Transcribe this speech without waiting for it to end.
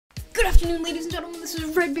afternoon, ladies and gentlemen, this is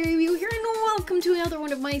Redberry View here, and welcome to another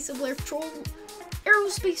one of my Civil Air Patrol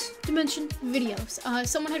Aerospace Dimension videos.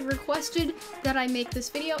 Someone had requested that I make this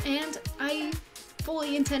video, and I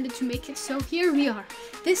fully intended to make it, so here we are.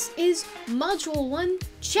 This is Module 1,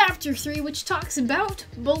 Chapter 3, which talks about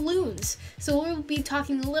balloons. So we'll be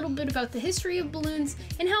talking a little bit about the history of balloons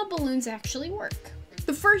and how balloons actually work.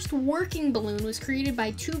 The first working balloon was created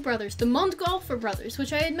by two brothers, the Montgolfier brothers,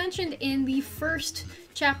 which I had mentioned in the first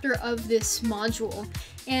chapter of this module.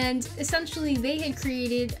 And essentially they had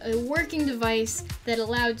created a working device that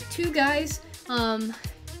allowed two guys,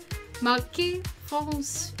 Marquis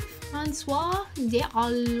Francois de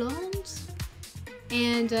Hollande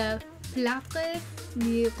and Plâtre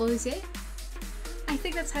de Rosé. I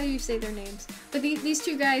think that's how you say their names. But these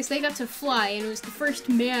two guys, they got to fly, and it was the first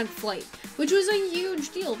manned flight, which was a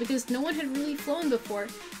huge deal because no one had really flown before.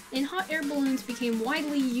 And hot air balloons became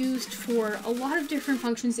widely used for a lot of different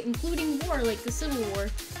functions, including war, like the Civil War,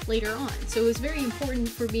 later on. So it was very important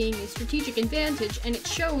for being a strategic advantage, and it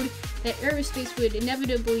showed that aerospace would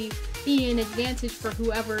inevitably be an advantage for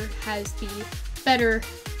whoever has the better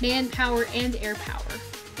manpower and air power.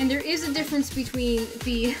 And there is a difference between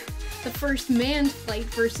the first manned flight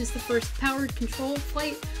versus the first powered controlled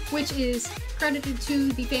flight, which is credited to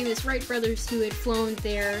the famous Wright brothers who had flown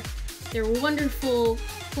their wonderful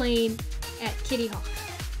plane at Kitty Hawk.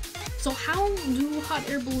 So how do hot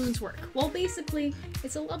air balloons work? Well, basically,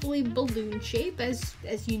 it's a lovely balloon shape, as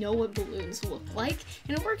you know what balloons look like,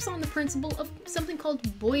 and it works on the principle of something called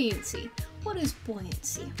buoyancy. What is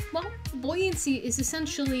buoyancy? Well, buoyancy is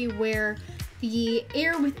essentially where the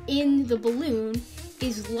air within the balloon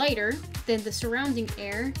is lighter than the surrounding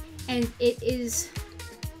air, and it is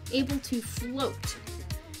able to float.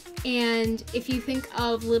 And if you think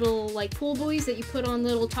of little like pool buoys that you put on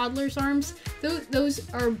little toddlers' arms,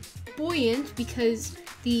 those are buoyant because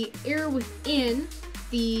the air within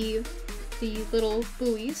the little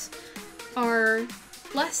buoys are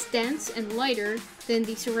less dense and lighter than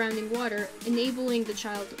the surrounding water, enabling the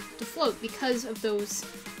child to float because of those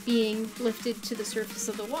being lifted to the surface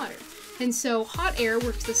of the water. And so hot air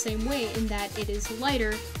works the same way in that it is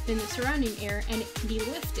lighter than the surrounding air and it can be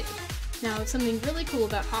lifted. Now, something really cool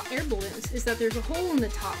about hot air balloons is that there's a hole in the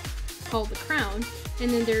top called the crown,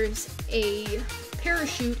 and then there's a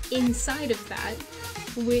parachute inside of that,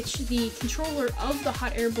 which the controller of the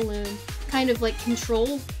hot air balloon kind of like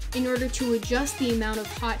controlled in order to adjust the amount of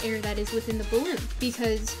hot air that is within the balloon,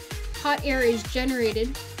 because hot air is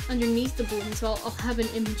generated underneath the balloon. So I'll have an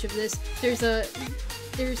image of this.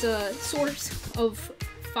 There's a source of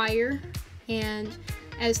fire, and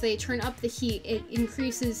as they turn up the heat, it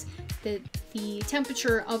increases the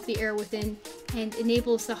temperature of the air within and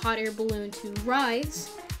enables the hot air balloon to rise.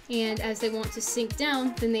 And as they want to sink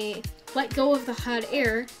down, then they let go of the hot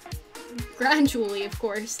air gradually, of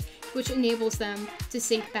course, which enables them to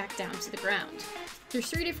sink back down to the ground. There's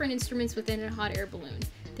three different instruments within a hot air balloon.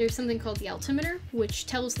 There's something called the altimeter, which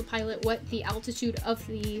tells the pilot what the altitude of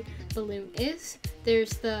the balloon is.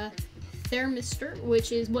 There's the thermistor,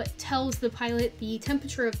 which is what tells the pilot the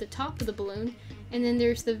temperature of the top of the balloon. And then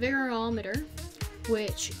there's the variometer,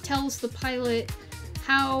 which tells the pilot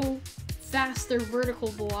how fast their vertical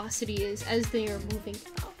velocity is as they are moving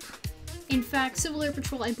up. In fact, Civil Air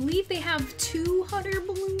Patrol, I believe they have two hot air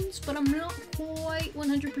balloons, but I'm not quite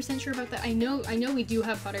 100% sure about that. I know we do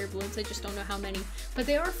have hot air balloons, I just don't know how many. But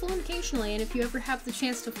they are flown occasionally, and if you ever have the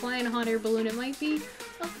chance to fly in a hot air balloon, it might be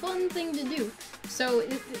a fun thing to do. So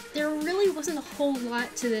there really wasn't a whole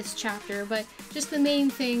lot to this chapter, but just the main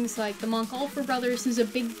things, like the Montgolfier brothers is a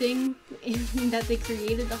big thing in that they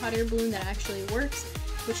created the hot air balloon that actually works,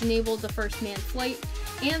 which enabled the first manned flight.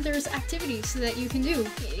 And there's activities that you can do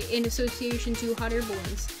in association to hot air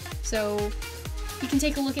balloons. So you can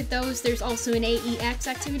take a look at those. There's also an AEX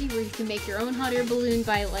activity where you can make your own hot air balloon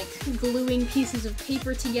by like gluing pieces of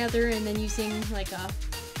paper together and then using like a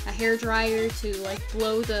hair dryer to like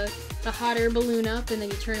blow the hot air balloon up, and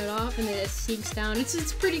then you turn it off and then it sinks down.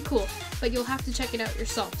 It's pretty cool, but you'll have to check it out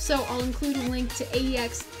yourself. So I'll include a link to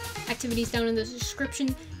AEX activities down in the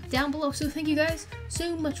description down below. So thank you guys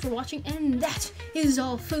so much for watching, and that is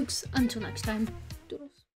all, folks. Until next time.